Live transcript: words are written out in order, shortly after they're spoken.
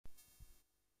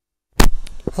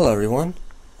Hello everyone,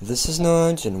 this is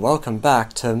Nudge and welcome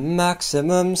back to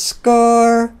Maximum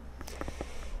Score!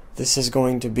 This is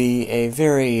going to be a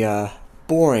very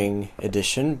boring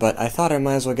edition, but I thought I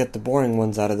might as well get the boring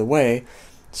ones out of the way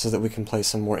so that we can play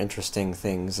some more interesting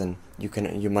things and you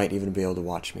might even be able to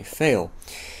watch me fail.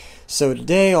 So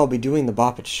today I'll be doing the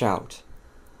Bop It Shout,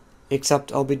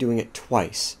 except I'll be doing it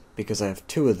twice because I have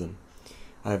two of them.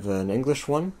 I have an English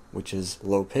one, which is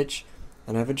low pitch,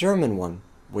 and I have a German one,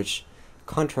 which,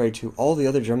 contrary to all the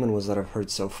other German ones that I've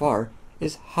heard so far,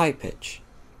 is high pitch.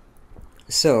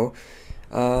 So,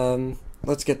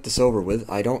 let's get this over with.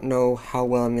 I don't know how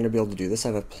well I'm going to be able to do this. I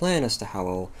have a plan as to how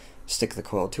I'll stick the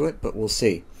coil to it, but we'll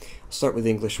see. I'll start with the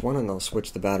English one, and I'll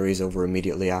switch the batteries over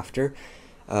immediately after.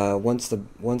 Once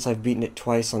I've beaten it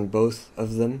twice on both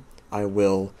of them, I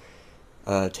will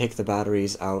take the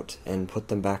batteries out and put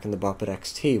them back in the Bop It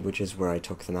XT, which is where I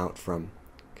took them out from,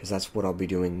 because that's what I'll be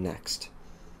doing next.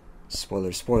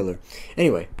 Spoiler, spoiler.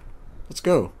 Anyway, let's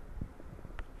go.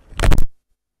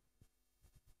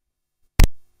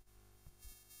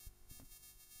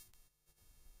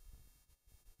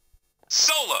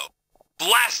 Solo.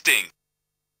 Blasting.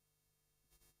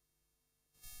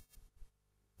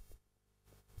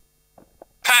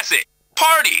 Pass it.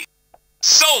 Party.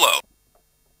 Solo.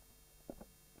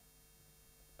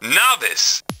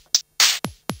 Novice.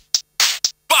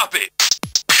 Bop it.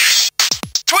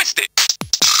 Twist it.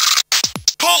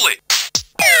 Pull it.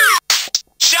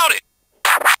 Shout it.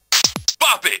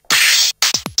 Bop it.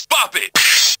 Bop it.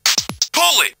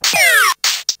 Pull it.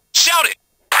 Shout it.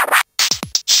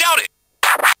 Shout it.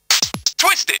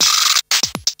 Twist it.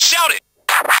 Shout it.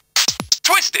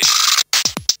 Twist it.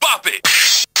 Bop it.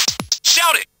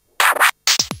 Shout it.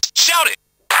 Shout it.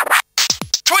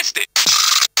 Twist it.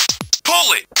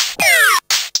 Pull it.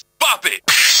 Bop it.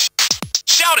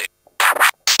 Shout it.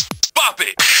 Bop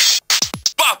it.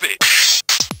 Bop it.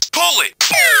 Pull it.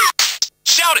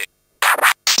 Shout it.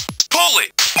 Pull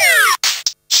it.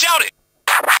 Shout it.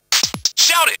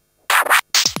 Shout it.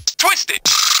 Twist it.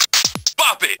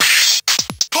 Bop it.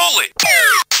 Pull it.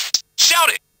 Shout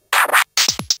it.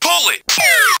 Pull it.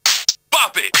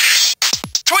 Bop it.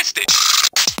 Twist it.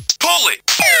 Pull it.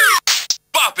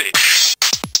 Bop it.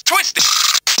 Twist it.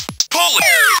 Pull it.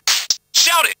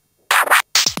 Shout it.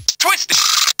 Twist it.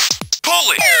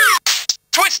 Pull it.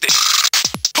 Twist it.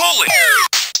 Pull it.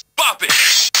 Bop it.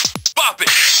 Bop it.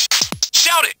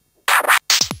 Shout it.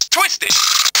 Twist it.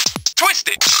 Twist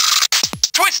it.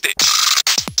 Twist it.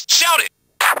 Shout it.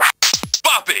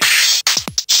 Bop it.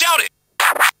 Shout it.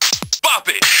 Bop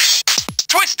it.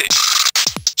 Twist it.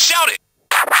 Shout it.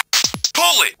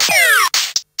 Pull it.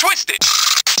 Twist it.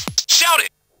 Shout it.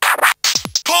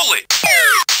 Pull it.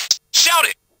 Shout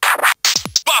it.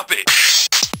 Bop it.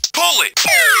 Pull it.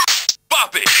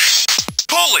 Bop it.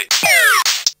 Pull it.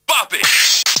 Bop it.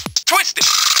 Twist it.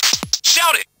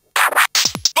 Shout it.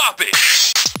 Bop it.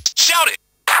 Shout it.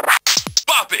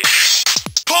 Bop it.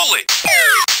 Pull it.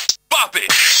 Bop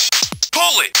it.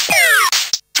 Pull it.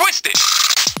 Twist it.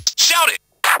 Shout it.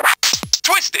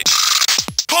 Twist it.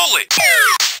 Pull it.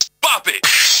 Bop it.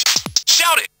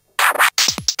 Shout it.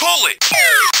 Pull it.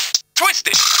 Twist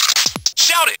it.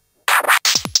 Shout it.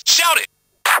 Shout it.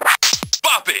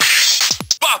 Bop it.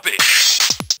 Bop it.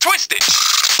 Twist it.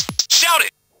 Shout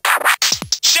it.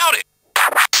 Shout it.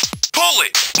 Pull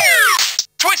it.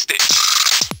 Twist it.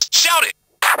 Shout it.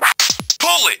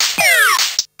 Pull it.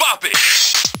 Bop it.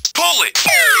 Pull it.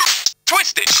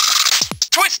 Twist it.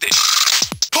 Twist it.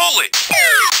 Pull it.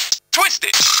 Twist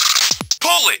it.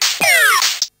 Pull it.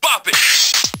 Bop it.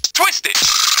 Twist it.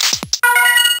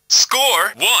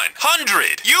 Score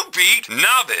 100. You beat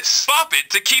Novice. Bop it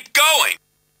to keep going.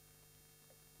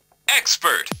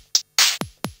 Expert.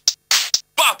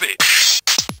 Bop it.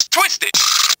 Twist it.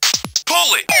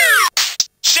 Pull it.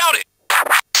 Shout it.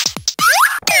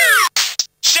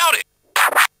 Shout it.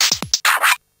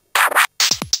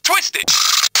 Twist it.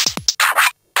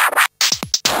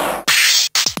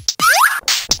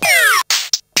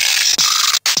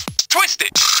 Twist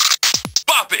it.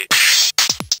 Bop it.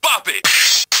 Bop it.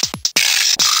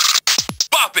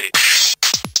 Bop it.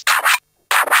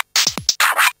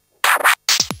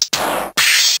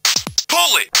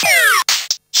 Pull it.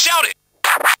 Shout it.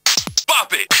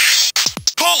 Bop it.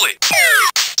 Pull it.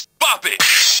 Bop it.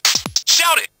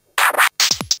 Shout it.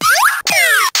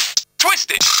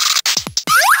 Twist it.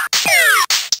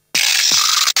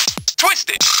 Twist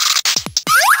it.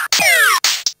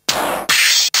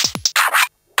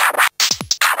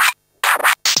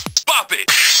 Bop it.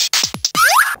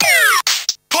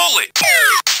 Pull it.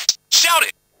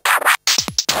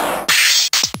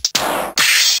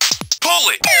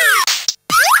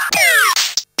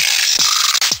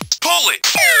 Pull it.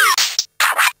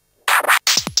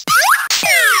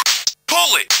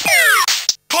 Pull it.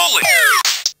 Pull it.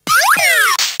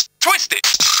 Twist it.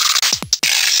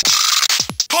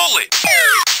 Pull it.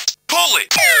 Pull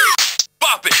it.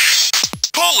 Bop it.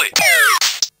 Pull it.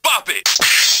 Bop it.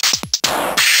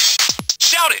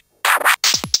 Shout it.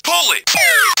 Pull it.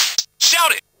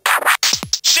 Shout it.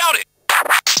 Shout it.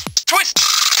 Twist.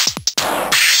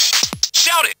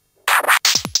 Shout it.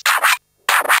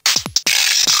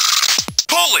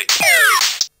 Pull it.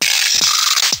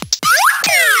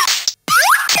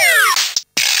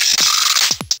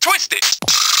 Twist it.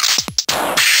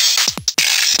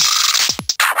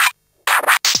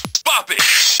 Bop it.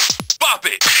 Bop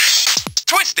it.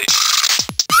 Twist it.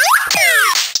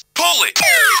 Pull it.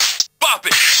 Bop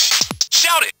it.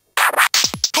 Shout it.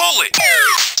 Pull it.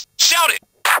 Shout it.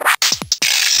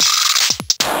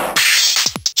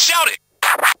 Shout it.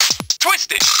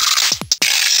 Twist it.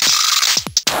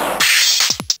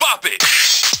 Bop it.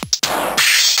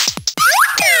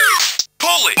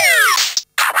 Pull it.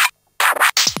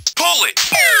 Pull it.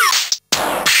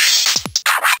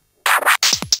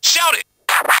 Shout it.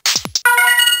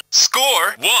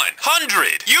 Score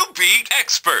 100. You beat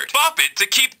Expert. Bop it to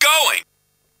keep going.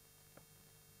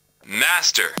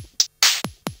 Master.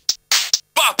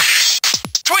 Bop it.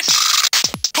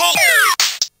 Twist. Pull.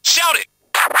 Shout it.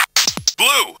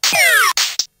 Blue.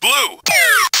 Blue.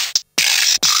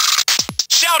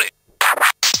 Shout it.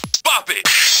 Bop it.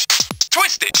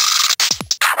 Twist it.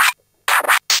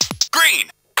 Green.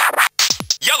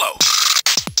 Yellow.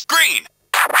 Green.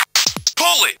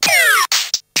 Pull it.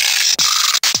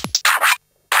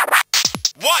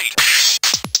 White.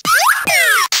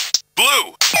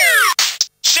 Blue.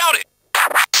 Shout it.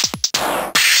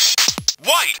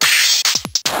 White.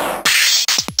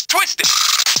 Twist it.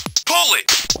 Pull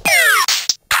it.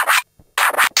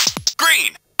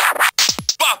 Green.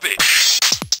 Bop it.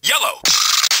 Yellow.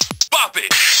 Bop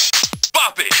it.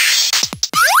 Bop it.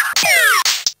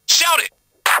 Shout it.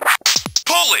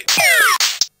 Pull it.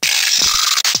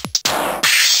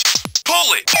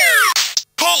 Pull it.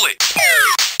 Pull it.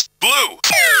 Blue.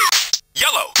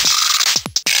 Yellow.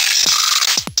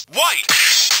 White.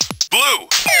 Blue.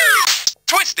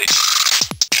 Twist it.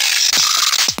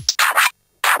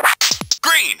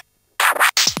 Green.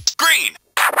 Green.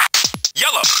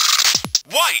 Yellow.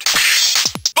 White.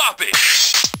 Bop it.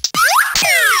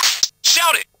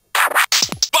 Shout it.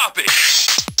 Bop it.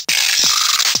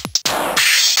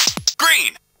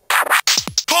 Green.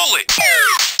 Pull it.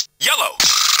 Yellow.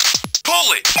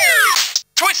 Pull it.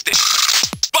 Twist it.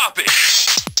 Bop it.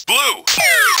 Blue.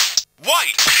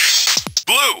 White.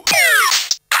 Blue.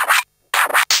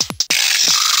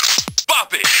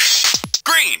 Bop it.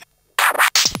 Green.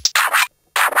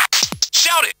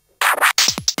 Shout it.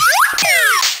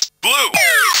 Blue.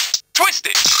 Twist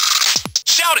it.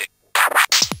 Shout it.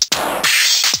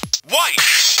 White.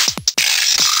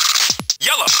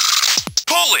 Yellow.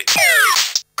 Pull it.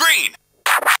 Green.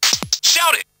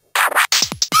 Shout it.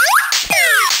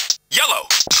 Yellow.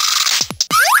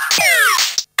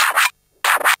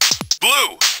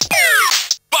 Blue.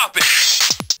 Bop it.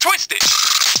 Twist it.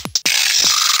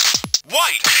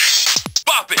 White.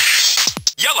 Bop it.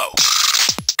 Yellow.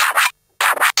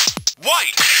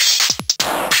 White.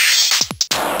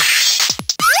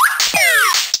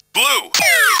 Blue.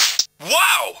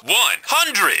 Wow!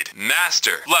 100!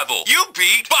 Master level. You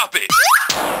beat Bop It.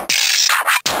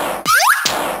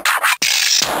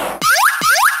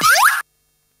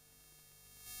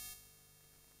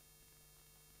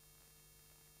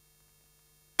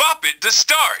 Bop It to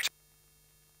start.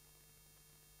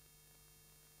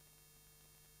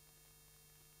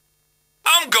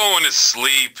 I'm going to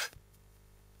sleep.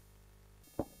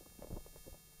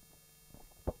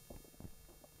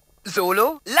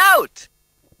 Solo laut.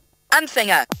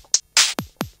 Anfänger.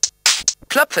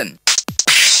 Klopfen.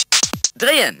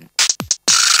 Drehen.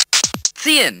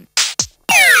 Ziehen.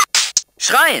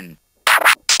 Schreien.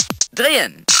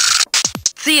 Drehen.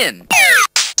 Ziehen.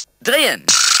 Drehen.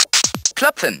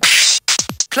 Klopfen.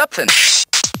 Klopfen.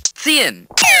 Ziehen.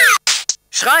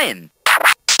 Schreien.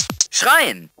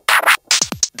 Schreien.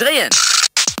 Drehen.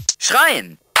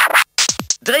 Schreien.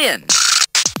 Drehen.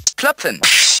 Klopfen.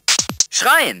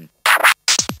 Schreien.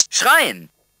 Schreien.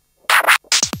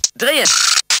 Drehen.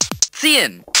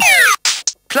 Ziehen.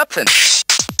 Klopfen.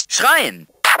 Schreien.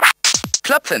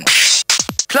 Klopfen.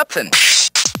 Klopfen.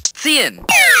 Ziehen.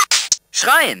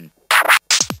 Schreien.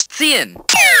 Ziehen.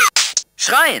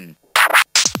 Schreien.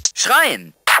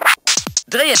 Schreien.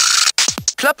 Drehen.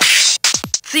 Klopfen.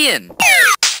 Ziehen.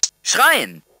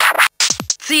 Schreien.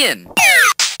 Ziehen.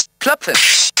 Klopfen.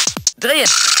 Drehen.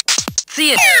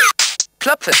 Ziehen.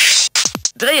 Klopfen.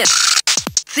 drehen,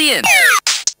 ziehen,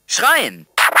 schreien,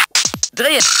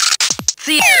 drehen,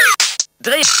 ziehen,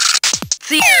 drehen,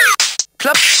 ziehen,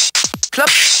 klopf,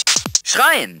 klopf,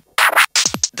 schreien,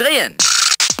 drehen,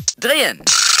 drehen,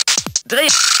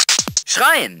 drehen,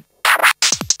 schreien,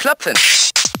 klopfen,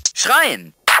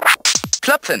 schreien,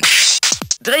 klopfen,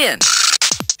 drehen,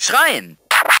 schreien,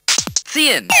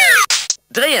 ziehen,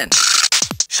 drehen,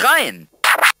 schreien,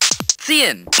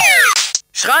 ziehen,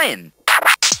 schreien,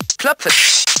 klopfen,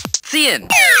 ziehen,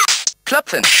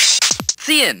 klopfen,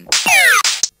 ziehen,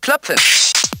 klopfen,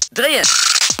 drehen,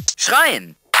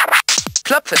 schreien,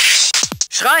 klopfen,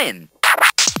 schreien,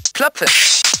 klopfen,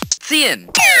 ziehen,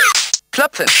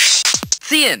 klopfen,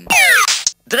 ziehen,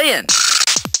 drehen,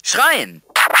 schreien,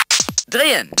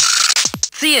 drehen,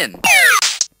 ziehen,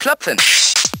 klopfen,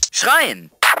 schreien,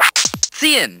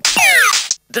 ziehen,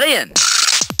 drehen,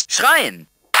 schreien,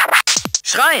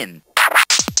 schreien,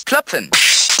 klopfen,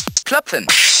 klopfen,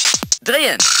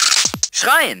 drehen,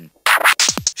 schreien,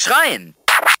 schreien,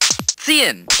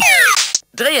 ziehen,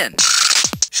 drehen,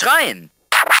 schreien,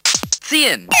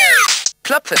 ziehen,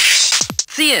 klopfen,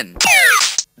 ziehen,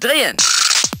 drehen,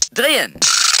 drehen,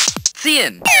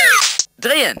 ziehen,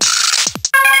 drehen.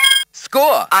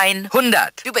 Score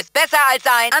 100. Du bist besser als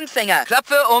ein Anfänger.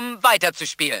 Klopfe, um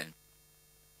weiterzuspielen.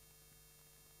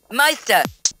 Meister.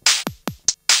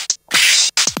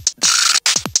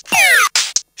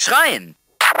 Schreien.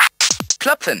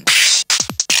 Klopfen.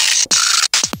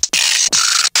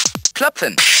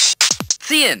 Klopfen.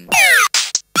 Ziehen.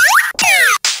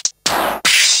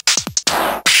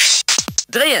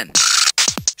 Drehen.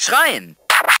 Schreien.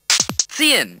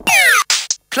 Ziehen.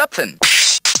 Klopfen.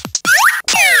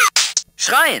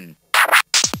 Schreien.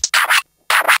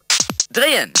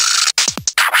 Drehen.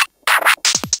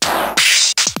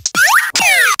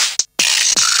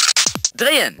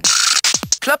 Drehen.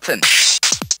 Klopfen.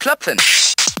 Klopfen.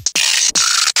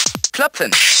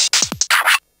 Klopfen.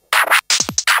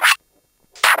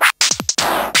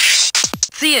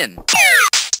 Ziehen.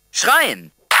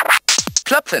 Schreien.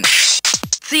 Klopfen.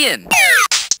 Ziehen.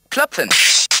 Klopfen.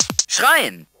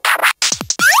 Schreien.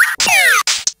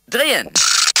 Drehen.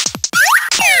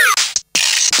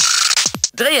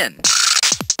 Drehen.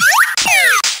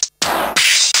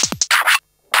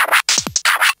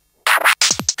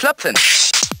 Klopfen.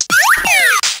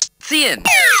 Ziehen.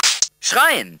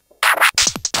 Schreien.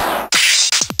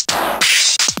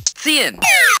 Ziehen.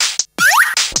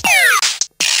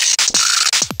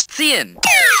 Ziehen.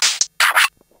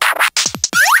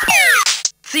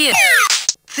 Ziehen.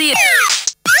 Ziehen.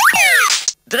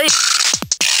 Drehen.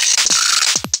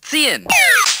 Ziehen.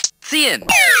 Ziehen.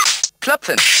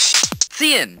 Klopfen.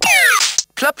 Ziehen.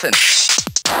 Klopfen.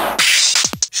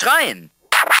 Schreien.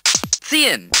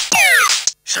 Ziehen.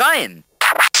 Schreien.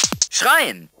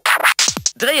 Schreien.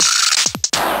 Drehen.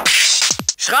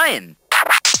 Schreien.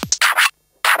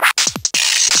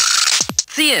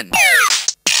 Ziehen.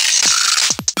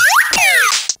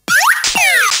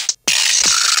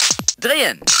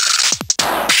 Drehen.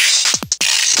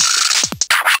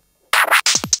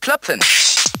 Klopfen.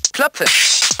 Klopfen.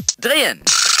 Drehen.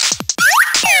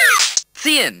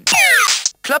 Ziehen.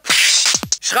 Klopfen.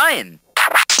 Schreien.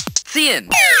 Ziehen.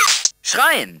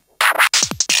 Schreien.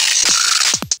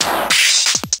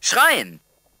 Schreien.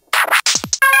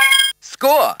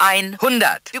 Score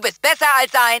 100. Du bist besser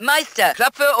als ein Meister.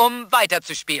 Klopfe, um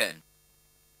weiterzuspielen.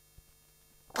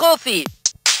 Profi.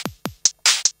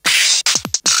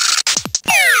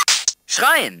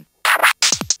 Schreien.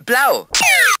 Blau.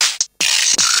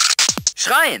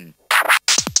 Schreien.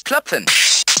 Klopfen.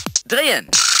 Drehen.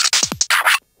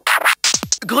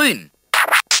 Grün.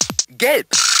 Gelb.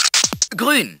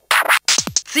 Grün.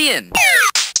 Ziehen.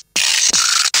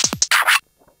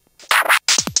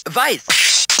 Weiß.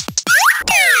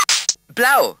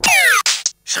 Blau.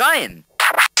 Schreien.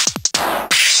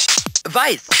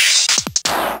 Weiß.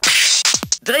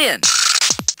 Drehen.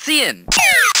 Ziehen.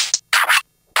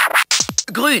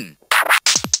 Grün.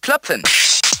 Klopfen.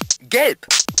 Gelb.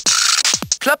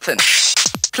 Klopfen.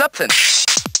 Klopfen.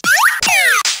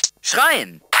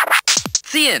 Schreien.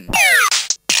 Ziehen.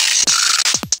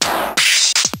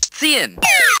 Ziehen.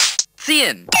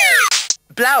 Ziehen.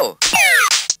 Blau.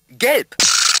 Gelb.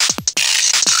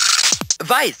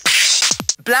 Weiß.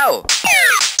 Blau.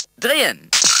 Drehen.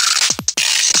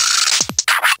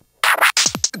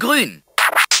 Grün.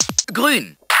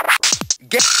 Grün.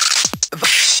 Gelb.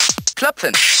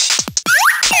 Klopfen.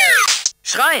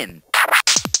 Schreien.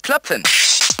 Klopfen.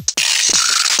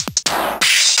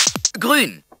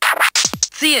 Grün.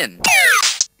 Ziehen.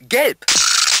 Gelb.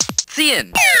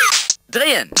 Ziehen.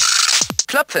 Drehen.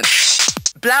 Klopfen.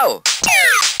 Blau.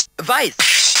 Weiß.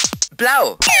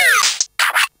 Blau.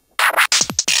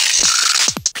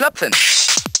 Klopfen.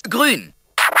 Grün.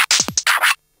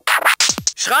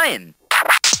 Schreien.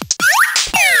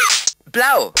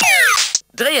 Blau.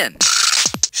 Drehen.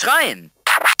 Schreien.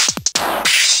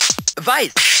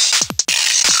 Weiß.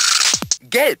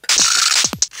 Gelb.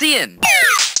 Ziehen.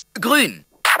 Grün.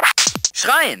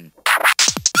 Schreien.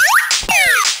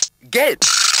 Gelb.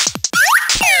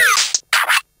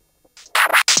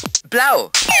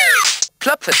 Blau.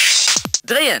 Klopfen.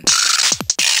 Drehen.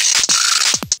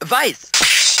 Weiß.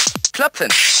 Klopfen.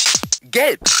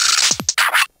 Gelb.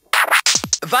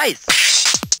 Weiß.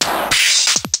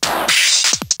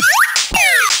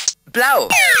 Blau.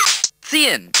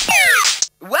 Ziehen.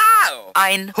 Wow!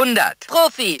 100.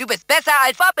 Profi, du bist besser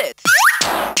als Bobbit.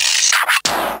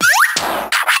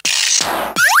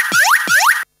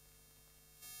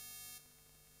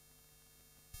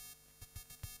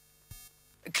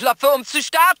 Klopfe, um zu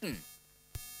starten.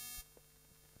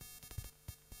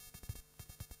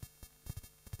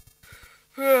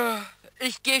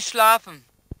 Ich geh schlafen.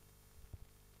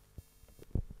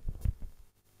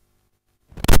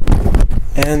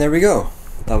 And there we go.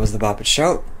 That was the Bop It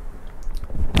Shout.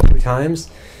 2 times.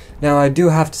 Now I do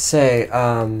have to say,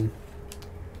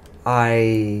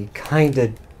 I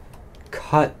kinda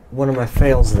cut one of my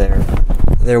fails there.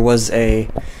 There was a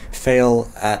fail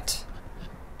at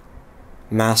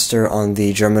Master on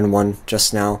the German one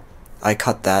just now. I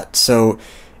cut that. So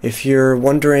if you're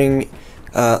wondering,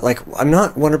 I'm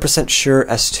not 100% sure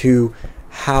as to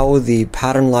how the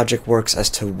pattern logic works as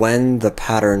to when the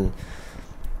pattern,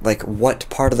 like what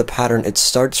part of the pattern it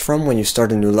starts from when you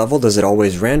start a new level. Does it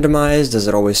always randomize? Does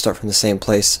it always start from the same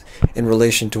place in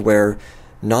relation to where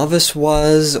Novice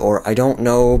was? Or I don't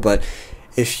know, but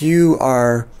if you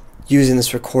are using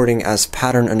this recording as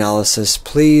pattern analysis,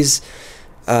 please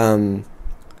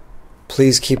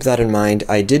keep that in mind.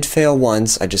 I did fail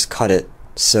once, I just cut it.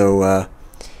 So,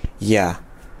 yeah.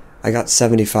 I got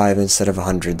 75 instead of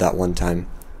 100 that one time.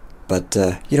 But,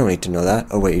 you don't need to know that.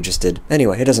 Oh wait, you just did.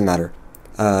 Anyway, it doesn't matter.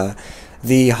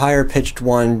 The higher pitched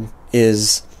one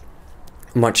is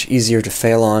much easier to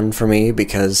fail on for me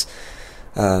because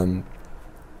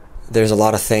there's a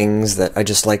lot of things that I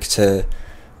just like to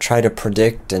try to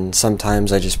predict, and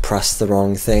sometimes I just press the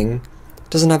wrong thing. It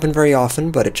doesn't happen very often,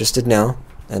 but it just did now.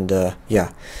 And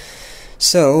yeah.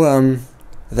 So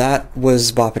that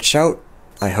was Bop It Shout.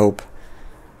 I hope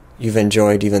you've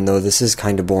enjoyed, even though this is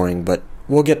kind of boring, but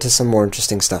we'll get to some more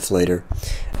interesting stuff later.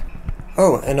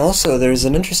 Oh, and also there's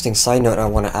an interesting side note I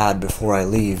want to add before I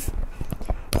leave.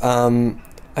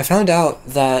 I found out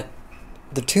that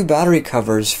the 2 battery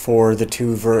covers for the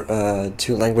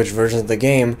two language versions of the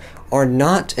game are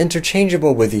not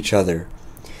interchangeable with each other.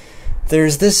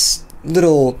 There's this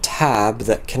little tab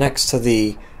that connects to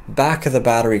the back of the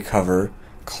battery cover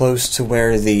close to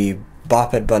where the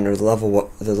Bop It button or the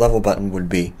level button would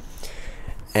be.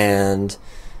 And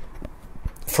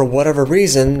for whatever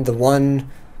reason, the one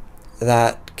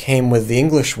that came with the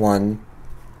English one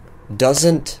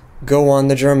doesn't go on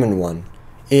the German one.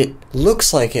 It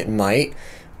looks like it might,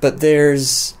 but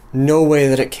there's no way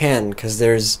that it can, because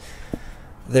there's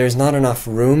not enough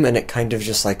room, and it kind of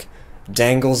just like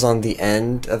dangles on the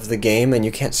end of the game and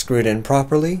you can't screw it in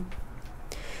properly.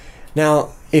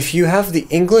 Now, if you have the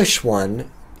English one,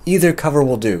 either cover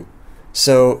will do.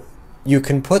 So you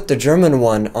can put the German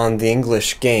one on the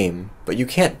English game, but you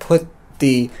can't put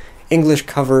the English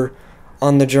cover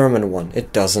on the German one.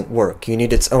 It doesn't work. You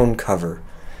need its own cover,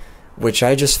 which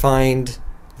I just find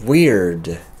weird.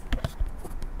 And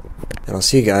I'll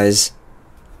see you guys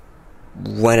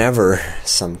whenever,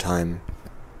 sometime.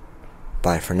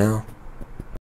 Bye for now.